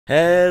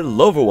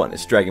Hello everyone,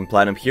 it's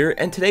dragonplatinum here,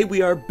 and today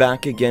we are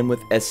back again with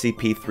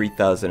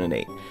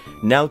SCP-3008.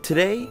 Now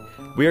today,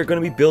 we are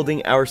going to be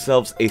building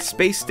ourselves a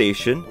space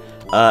station.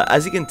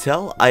 As you can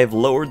tell, I have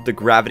lowered the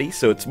gravity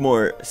so it's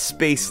more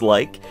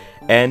space-like,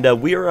 and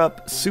we are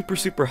up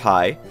super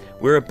high.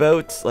 We're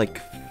about,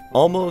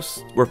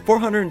 we're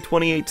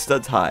 428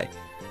 studs high.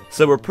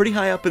 So we're pretty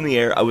high up in the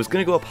air. I was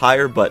going to go up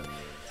higher, but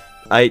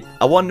I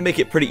wanted to make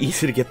it pretty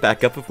easy to get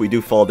back up if we do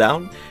fall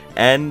down.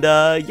 And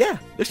yeah,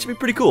 this should be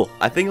pretty cool.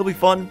 I think it'll be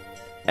fun,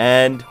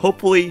 and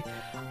hopefully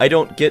I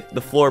don't get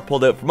the floor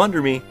pulled out from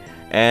under me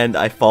and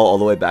I fall all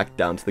the way back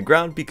down to the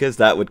ground, because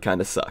that would kind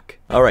of suck.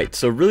 Alright,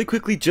 so really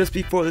quickly, just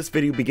before this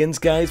video begins,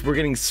 guys, we're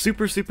getting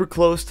super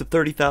close to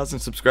 30,000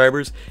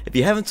 subscribers. If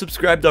you haven't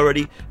subscribed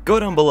already, go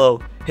down below,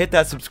 hit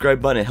that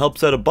subscribe button. It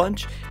helps out a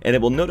bunch, and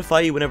it will notify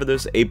you whenever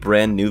there's a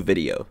brand new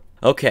video.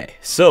 Okay,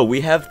 so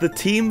we have the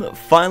team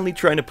finally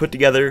trying to put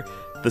together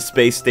the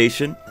space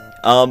station.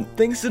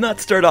 Things did not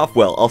start off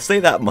well, I'll say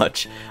that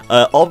much.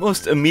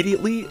 Almost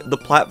immediately, the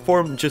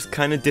platform just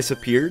kind of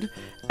disappeared,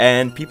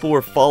 and people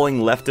were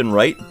falling left and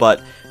right,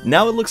 but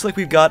now it looks like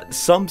we've got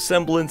some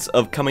semblance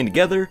of coming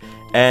together,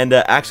 and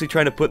actually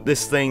trying to put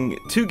this thing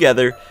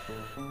together.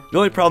 The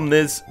only problem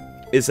is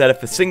that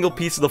if a single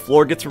piece of the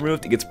floor gets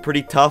removed, it gets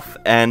pretty tough,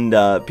 and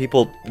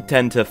people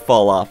tend to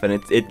fall off,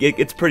 and it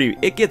gets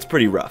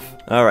pretty rough.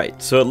 Alright,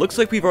 so it looks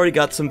like we've already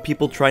got some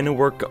people trying to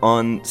work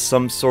on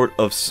some sort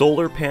of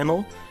solar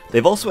panel.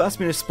 They've also asked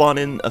me to spawn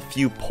in a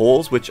few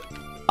poles, which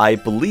I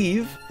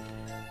believe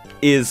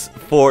is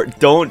for,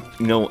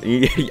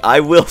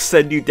 I will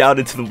send you down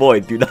into the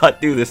void, do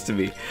not do this to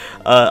me.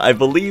 I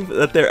believe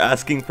that they're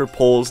asking for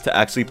poles to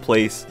actually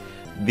place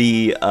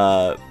the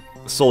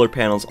solar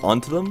panels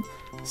onto them,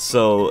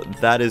 so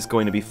that is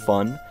going to be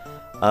fun.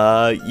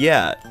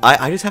 Yeah,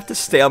 I just have to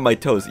stay on my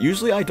toes.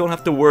 Usually I don't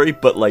have to worry,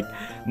 but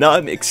now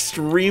I'm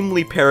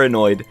extremely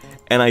paranoid,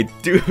 and I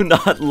do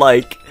not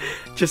like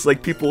just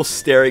people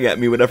staring at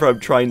me whenever I'm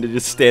trying to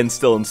just stand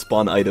still and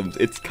spawn items.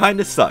 It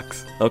kinda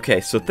sucks. Okay,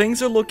 so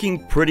things are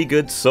looking pretty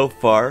good so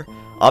far.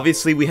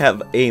 Obviously we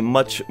have a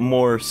much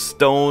more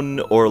stone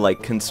or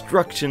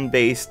construction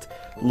based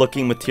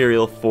looking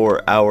material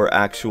for our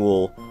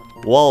actual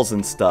walls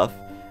and stuff,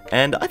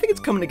 and I think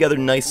it's coming together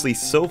nicely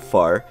so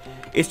far.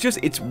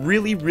 It's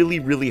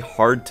really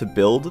hard to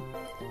build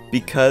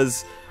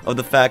because of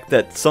the fact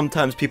that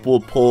sometimes people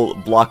will pull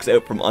blocks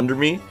out from under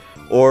me,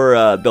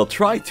 or they'll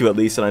try to at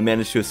least, and I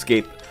manage to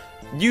escape.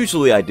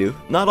 Usually I do.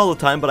 Not all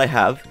the time, but I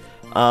have.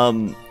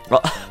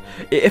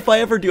 If I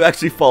ever do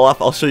actually fall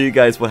off, I'll show you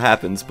guys what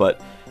happens,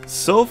 but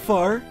so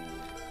far,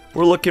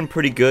 we're looking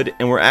pretty good,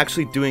 and we're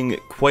actually doing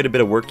quite a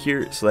bit of work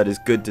here, so that is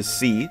good to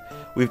see.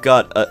 We've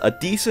got a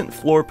decent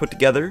floor put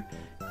together,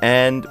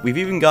 and we've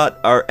even got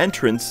our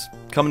entrance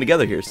coming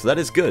together here, so that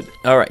is good.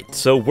 Alright,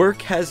 so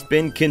work has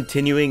been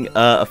continuing.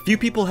 A few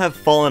people have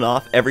fallen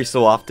off every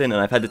so often,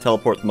 and I've had to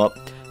teleport them up.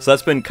 So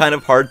that's been kind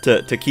of hard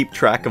to keep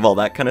track of all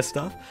that kind of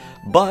stuff.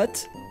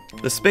 But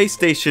the space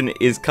station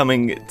is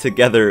coming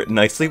together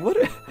nicely. What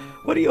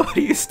are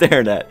you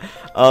staring at?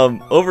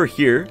 Over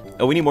here.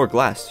 Oh, we need more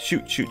glass.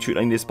 Shoot.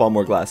 I need to spawn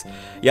more glass.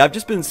 Yeah, I've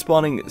just been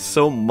spawning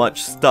so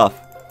much stuff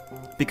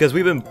because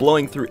we've been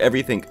blowing through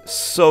everything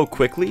so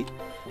quickly.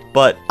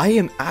 But I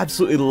am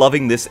absolutely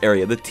loving this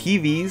area. The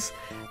TVs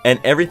and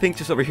everything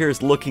just over here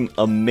is looking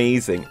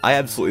amazing. I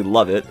absolutely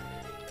love it.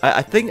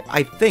 I think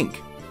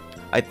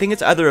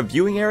it's either a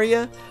viewing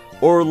area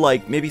or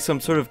maybe some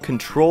sort of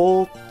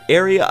control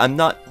area. I'm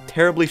not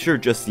terribly sure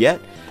just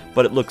yet,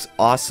 but it looks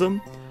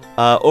awesome.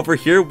 Over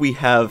here we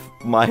have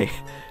my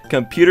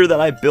computer that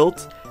I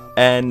built,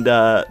 and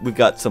we've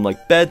got some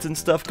beds and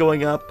stuff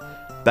going up.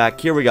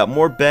 Back here we got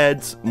more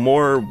beds,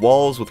 more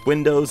walls with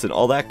windows and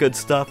all that good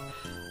stuff.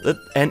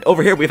 And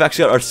over here we've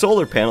actually got our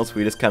solar panels.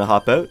 We just kind of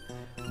hop out,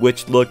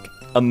 which look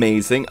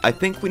amazing. I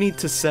think we need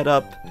to set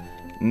up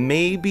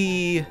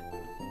maybe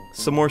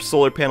some more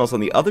solar panels on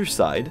the other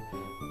side,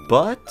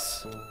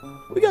 but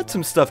we got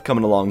some stuff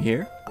coming along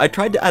here. I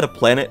tried to add a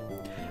planet.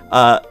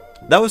 That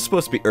was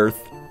supposed to be Earth.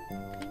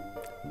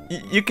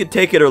 You could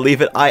take it or leave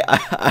it.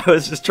 I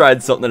was just trying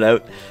something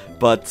out,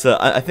 but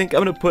I think I'm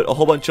gonna put a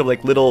whole bunch of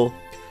little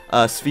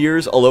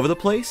spheres all over the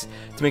place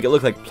to make it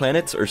look like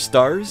planets or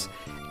stars,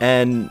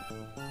 and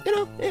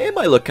it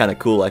might look kind of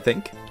cool, I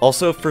think.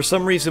 Also, for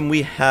some reason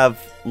we have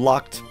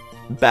locked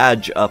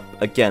Badge up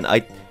again.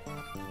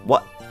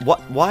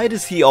 Why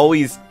does he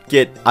always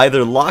get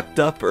either locked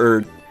up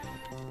or...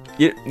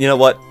 You know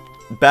what?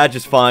 Badge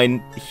is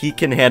fine. He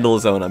can handle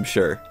his own, I'm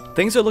sure.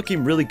 Things are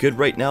looking really good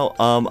right now.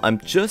 I'm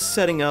just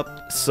setting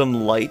up some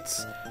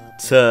lights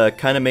to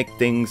kind of make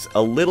things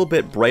a little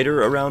bit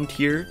brighter around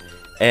here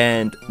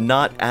and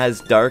not as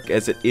dark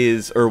as it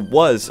is or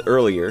was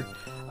earlier.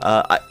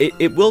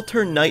 It will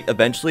turn night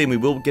eventually, and we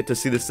will get to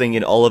see this thing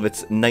in all of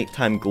its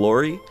nighttime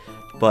glory.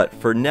 But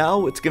for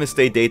now, it's going to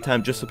stay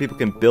daytime just so people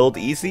can build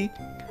easy.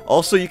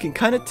 Also, you can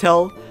kind of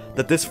tell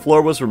that this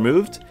floor was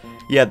removed.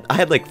 Yeah, I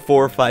had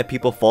 4 or 5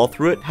 people fall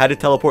through it, had to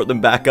teleport them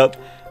back up.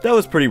 That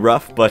was pretty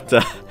rough, but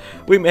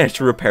we managed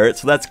to repair it,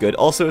 so that's good.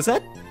 Also, is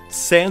that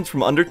Sans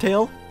from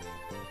Undertale?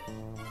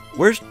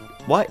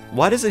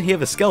 Why doesn't he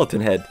have a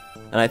skeleton head?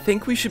 And I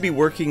think we should be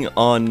working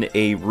on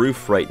a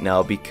roof right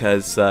now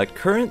because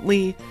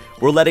currently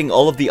we're letting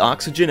all of the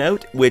oxygen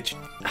out, which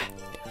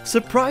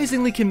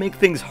surprisingly can make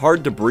things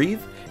hard to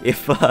breathe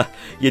if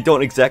you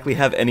don't exactly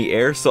have any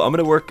air. So I'm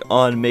going to work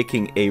on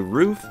making a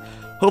roof.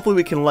 Hopefully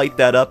we can light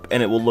that up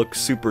and it will look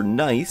super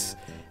nice.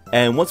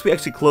 And once we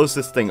actually close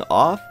this thing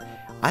off,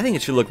 I think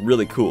it should look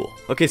really cool.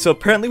 Okay, so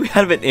apparently we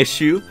have an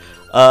issue.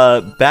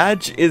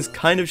 Badge is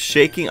kind of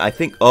shaking, I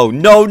think. Oh,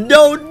 no,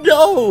 no,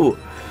 no!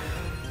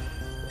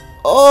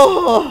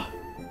 Oh!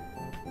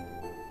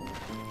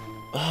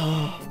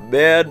 Oh,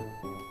 man.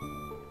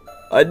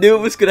 I knew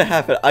it was gonna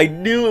happen. I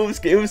knew it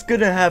was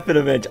gonna happen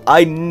eventually.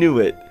 I knew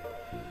it.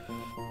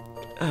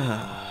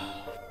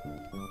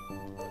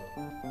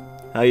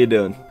 How you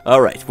doing?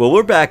 Alright, well,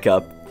 we're back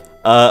up.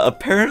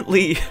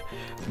 Apparently,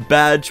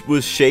 Badge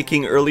was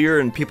shaking earlier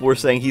and people were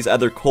saying he's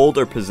either cold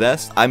or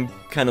possessed. I'm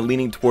kind of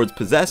leaning towards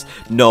possessed.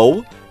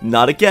 No,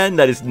 not again.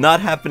 That is not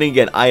happening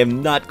again. I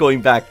am not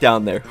going back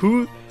down there.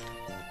 Who?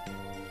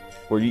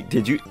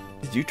 Did you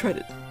try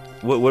to?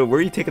 Where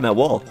are you taking that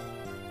wall?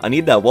 I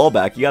need that wall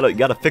back. You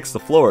gotta fix the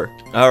floor.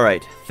 All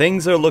right,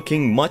 things are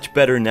looking much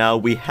better now.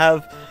 We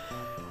have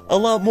a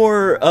lot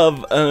more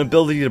of an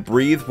ability to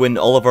breathe when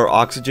all of our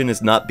oxygen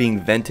is not being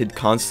vented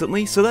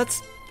constantly. So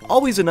that's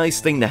always a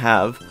nice thing to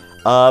have.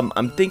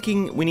 I'm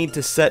thinking we need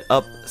to set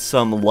up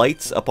some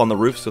lights up on the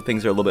roof so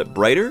things are a little bit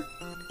brighter.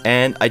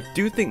 And I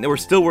do think that we're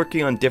still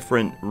working on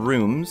different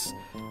rooms.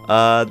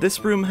 This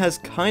room has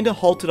kind of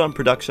halted on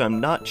production. I'm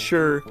not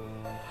sure.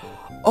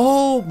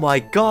 Oh my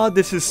god,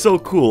 this is so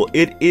cool.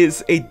 It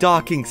is a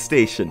docking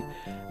station.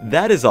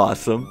 That is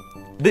awesome.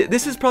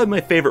 This is probably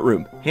my favorite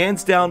room.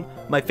 Hands down,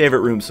 my favorite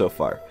room so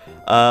far.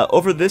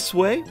 Over this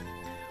way,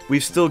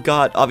 we've still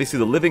got, obviously,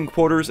 the living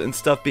quarters and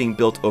stuff being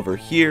built over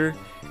here.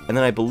 And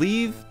then I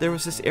believe there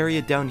was this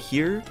area down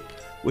here,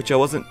 which I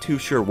wasn't too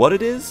sure what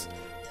it is,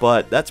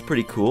 but that's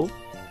pretty cool.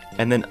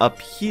 And then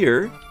up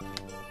here,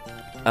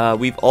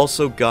 we've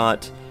also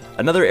got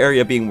another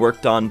area being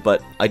worked on,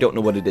 but I don't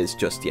know what it is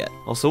just yet.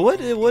 Also, what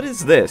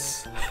is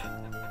this?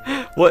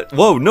 What?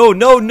 Whoa, no,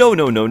 no, no,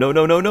 no, no, no,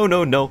 no, no, no,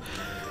 no, no.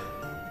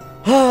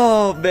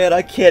 Oh, man,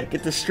 I can't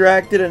get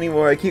distracted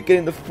anymore. I keep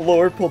getting the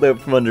floor pulled out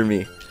from under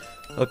me.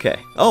 Okay.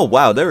 Oh,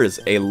 wow, there is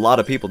a lot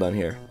of people down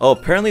here. Oh,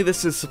 apparently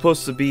this is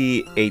supposed to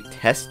be a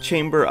test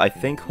chamber, I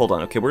think. Hold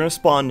on. Okay, we're going to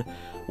spawn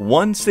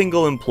one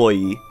single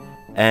employee.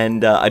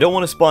 And I don't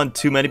want to spawn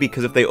too many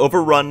because if they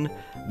overrun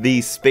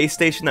the space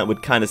station, that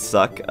would kind of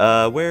suck.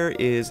 Where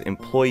is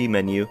employee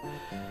menu?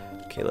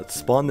 Okay, let's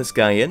spawn this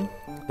guy in.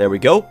 There we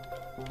go.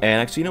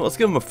 And actually, you know, let's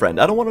give him a friend.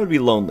 I don't want him to be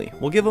lonely.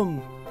 We'll give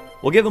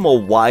him a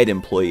wide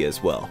employee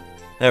as well.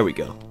 There we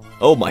go.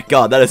 Oh my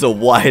god, that is a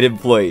wide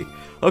employee.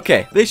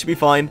 Okay, they should be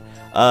fine.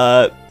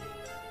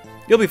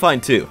 You'll be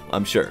fine too,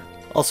 I'm sure.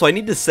 Also, I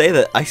need to say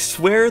that I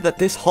swear that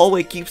this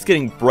hallway keeps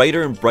getting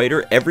brighter and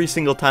brighter every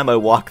single time I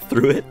walk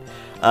through it.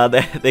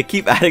 They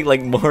keep adding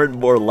like more and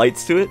more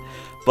lights to it.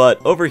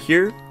 But over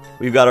here,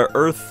 we've got our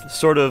Earth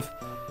sort of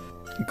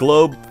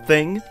globe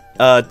thing.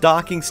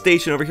 Docking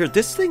station over here.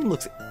 This thing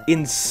looks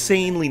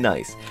insanely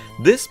nice.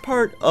 This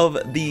part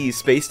of the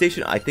space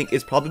station, I think,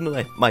 is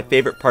probably my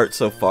favorite part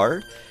so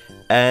far.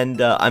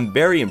 And I'm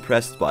very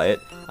impressed by it.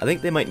 I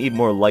think they might need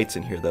more lights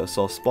in here, though.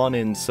 So I'll spawn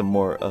in some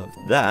more of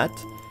that.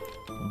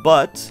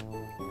 But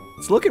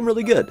it's looking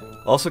really good.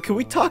 Also, can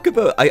we talk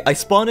about... I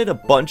spawned in a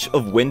bunch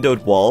of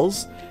windowed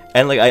walls.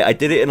 And like I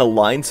did it in a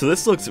line. So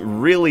this looks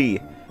really,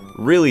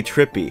 really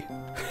trippy.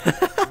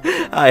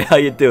 Hi, how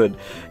you doing?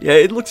 Yeah,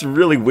 it looks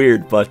really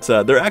weird, but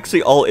they're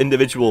actually all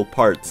individual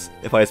parts.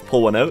 If I just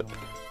pull one out,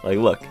 like,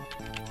 look.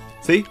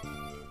 See?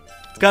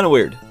 It's kind of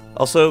weird.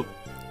 Also,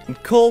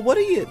 Cole, what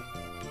are you...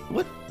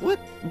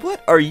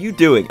 What are you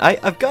doing?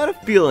 I've got a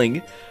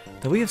feeling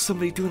that we have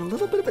somebody doing a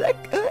little bit of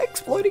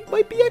exploiting,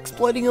 might be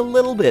exploiting a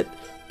little bit.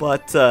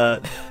 But,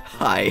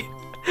 hi.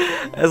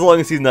 As long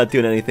as he's not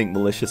doing anything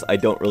malicious, I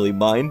don't really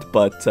mind,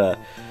 but,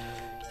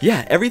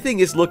 yeah, everything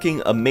is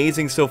looking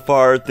amazing so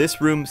far.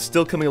 This room's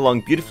still coming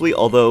along beautifully,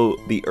 although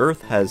the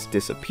Earth has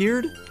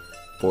disappeared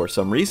for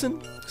some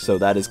reason, so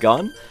that is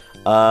gone.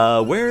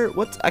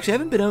 Actually, I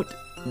haven't been out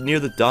near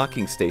the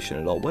docking station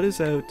at all. What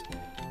is out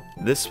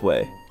this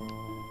way?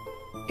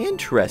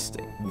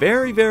 Interesting.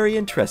 Very, very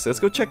interesting. Let's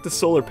go check the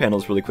solar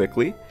panels really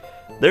quickly.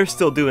 They're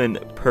still doing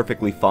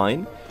perfectly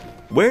fine.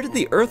 Where did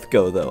the Earth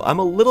go, though? I'm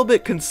a little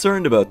bit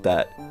concerned about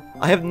that.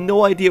 I have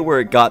no idea where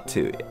it got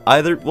to.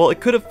 Well,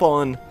 it could have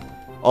fallen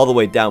all the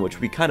way down, which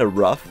would be kind of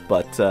rough,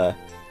 but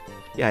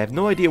yeah, I have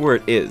no idea where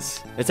it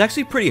is. It's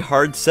actually pretty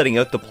hard setting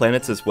out the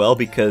planets as well,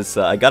 because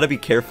I gotta be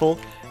careful,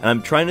 and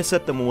I'm trying to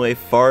set them away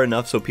far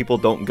enough so people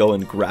don't go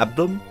and grab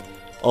them.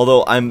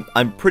 Although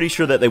I'm pretty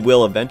sure that they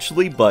will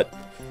eventually, but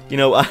you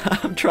know,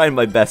 I'm trying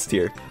my best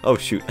here. Oh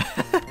shoot.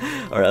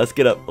 Alright, let's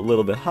get up a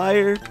little bit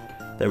higher.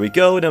 There we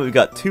go. Now we've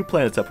got two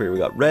planets up here. We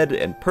got red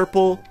and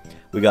purple.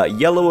 We got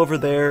yellow over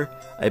there.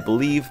 I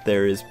believe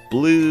there is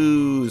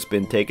blue's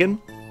been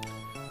taken.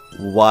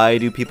 Why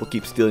do people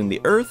keep stealing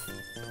the Earth?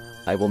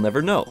 I will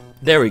never know.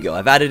 There we go.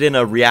 I've added in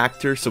a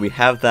reactor, so we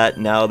have that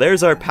now.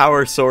 There's our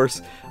power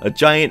source, a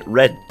giant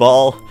red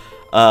ball.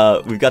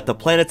 We've got the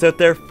planets out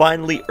there.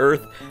 Finally,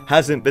 Earth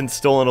hasn't been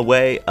stolen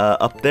away.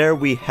 Up there,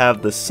 we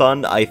have the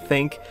sun, I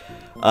think.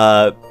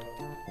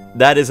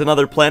 That is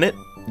another planet.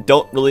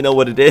 Don't really know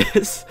what it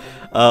is.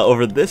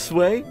 Over this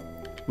way,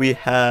 we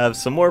have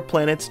some more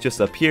planets just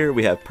up here.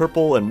 We have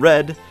purple and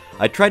red.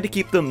 I tried to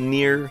keep them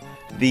near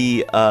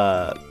the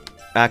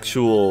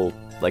actual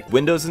like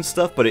windows and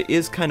stuff, but it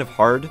is kind of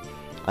hard.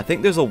 I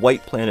think there's a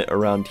white planet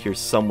around here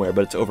somewhere,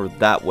 but it's over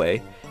that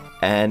way.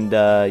 And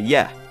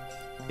yeah,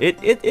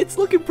 it's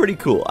looking pretty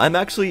cool. I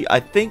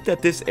think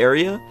that this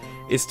area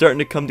is starting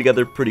to come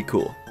together pretty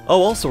cool.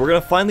 Oh, also, we're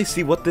gonna finally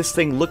see what this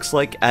thing looks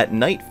like at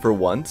night for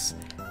once.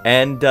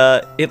 And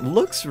it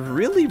looks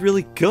really,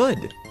 really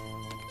good.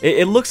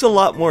 It looks a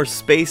lot more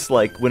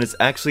space-like when it's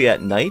actually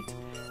at night.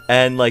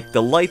 And like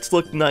the lights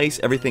look nice,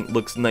 everything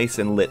looks nice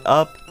and lit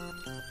up.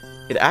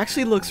 It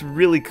actually looks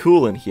really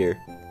cool in here.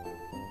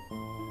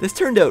 This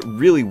turned out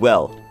really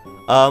well.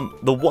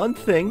 The one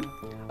thing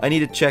I need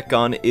to check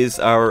on is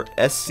our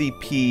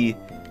SCP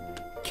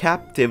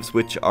captives,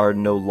 which are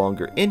no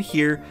longer in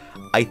here.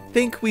 I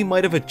think we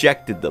might have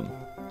ejected them.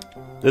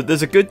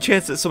 There's a good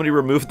chance that somebody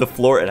removed the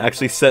floor and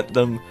actually sent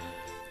them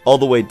all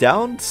the way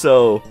down,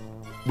 so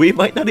we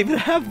might not even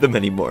have them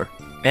anymore.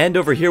 And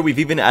over here we've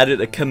even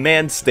added a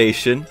command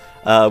station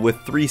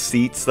with 3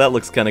 seats. That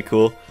looks kind of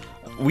cool.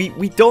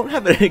 We don't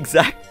have an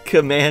exact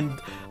command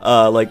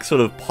like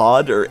sort of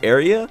pod or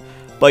area,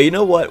 but you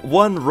know what?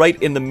 One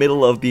right in the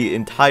middle of the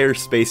entire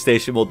space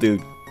station will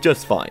do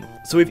just fine.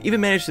 So we've even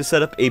managed to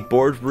set up a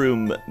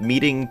boardroom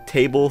meeting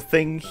table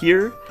thing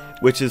here,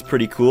 which is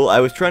pretty cool. I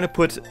was trying to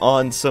put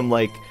on some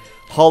like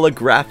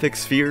holographic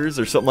spheres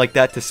or something like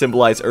that to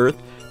symbolize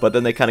Earth, but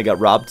then they kind of got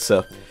robbed,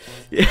 so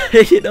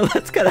you know,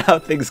 that's kind of how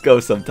things go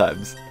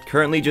sometimes.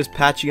 Currently just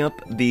patching up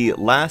the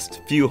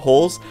last few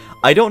holes.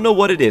 I don't know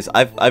what it is.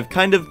 I've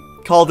kind of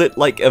called it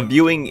like a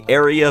viewing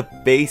area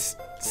base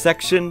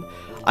section.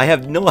 I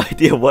have no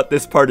idea what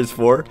this part is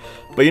for,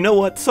 but you know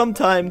what?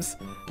 Sometimes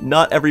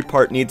not every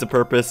part needs a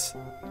purpose.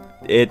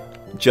 It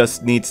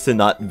just needs to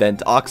not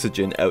vent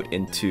oxygen out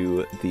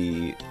into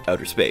the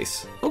outer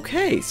space.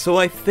 Okay, so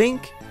I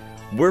think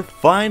we're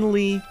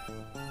finally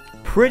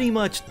pretty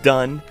much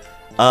done.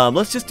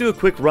 Let's just do a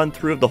quick run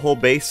through of the whole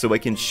base so I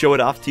can show it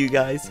off to you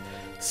guys.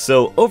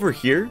 So over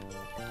here,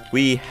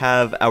 we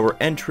have our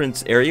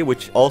entrance area,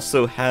 which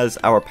also has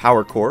our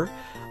power core.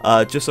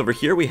 Just over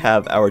here, we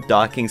have our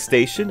docking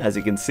station. As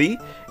you can see,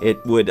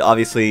 it would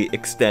obviously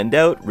extend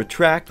out,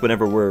 retract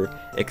whenever we're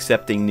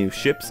accepting new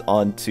ships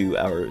onto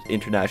our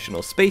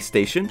International Space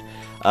Station.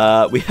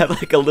 We have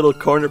like a little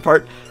corner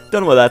part.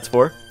 Don't know what that's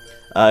for.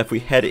 If we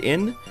head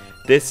in,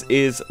 this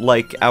is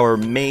like our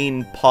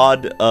main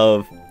pod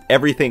of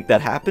everything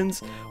that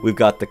happens. We've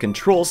got the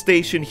control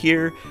station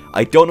here.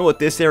 I don't know what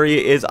this area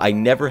is. I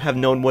never have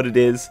known what it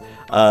is.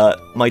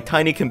 My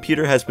tiny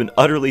computer has been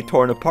utterly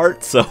torn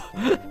apart, so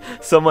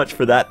so much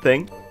for that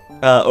thing.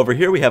 Over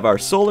here we have our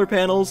solar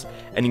panels,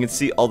 and you can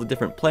see all the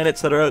different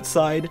planets that are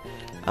outside.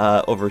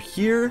 Over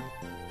here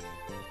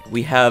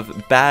we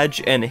have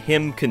badge and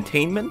him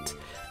containment,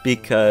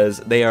 because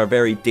they are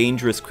very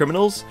dangerous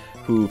criminals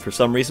who, for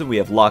some reason, we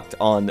have locked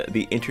on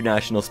the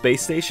International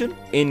Space Station.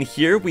 In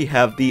here, we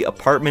have the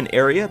apartment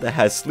area that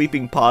has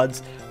sleeping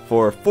pods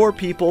for 4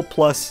 people,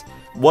 plus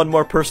 1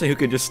 more person who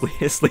can just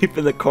sleep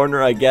in the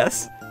corner, I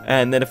guess.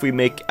 And then if we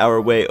make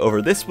our way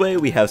over this way,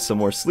 we have some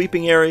more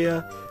sleeping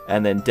area.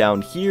 And then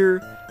down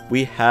here,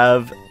 we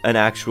have an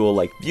actual,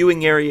 like,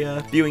 viewing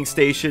area, viewing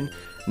station.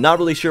 Not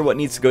really sure what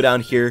needs to go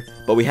down here,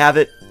 but we have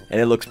it, and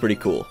it looks pretty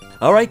cool.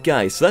 Alright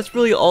guys, so that's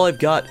really all I've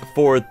got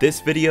for this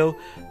video.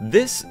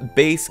 This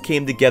base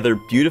came together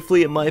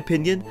beautifully in my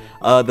opinion.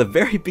 The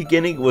very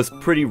beginning was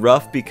pretty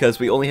rough because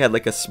we only had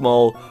like a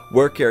small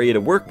work area to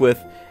work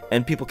with,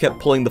 and people kept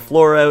pulling the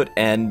floor out,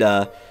 and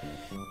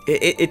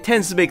it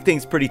tends to make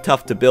things pretty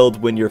tough to build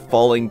when you're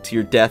falling to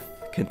your death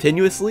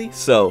continuously,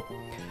 so...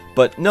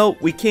 But no,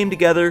 we came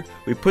together,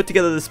 we put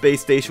together the space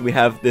station, we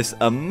have this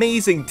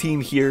amazing team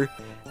here,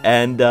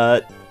 and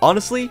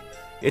honestly,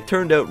 it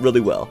turned out really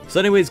well. So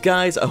anyways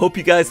guys, I hope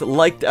you guys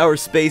liked our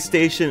space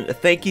station.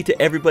 Thank you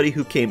to everybody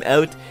who came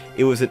out.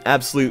 It was an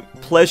absolute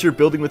pleasure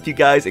building with you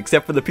guys,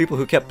 except for the people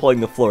who kept pulling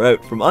the floor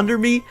out from under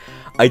me.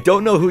 I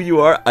don't know who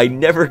you are, I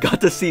never got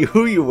to see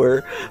who you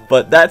were,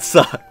 but that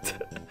sucked.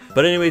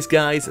 But anyways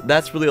guys,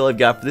 that's really all I've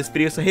got for this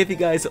video, so hey, if you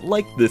guys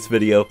liked this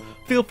video,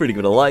 feel free to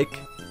give it a like,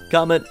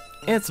 comment,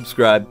 and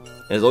subscribe.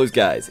 And as always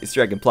guys, it's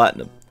Dragon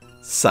Platinum,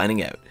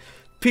 signing out.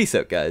 Peace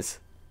out guys.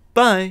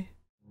 Bye.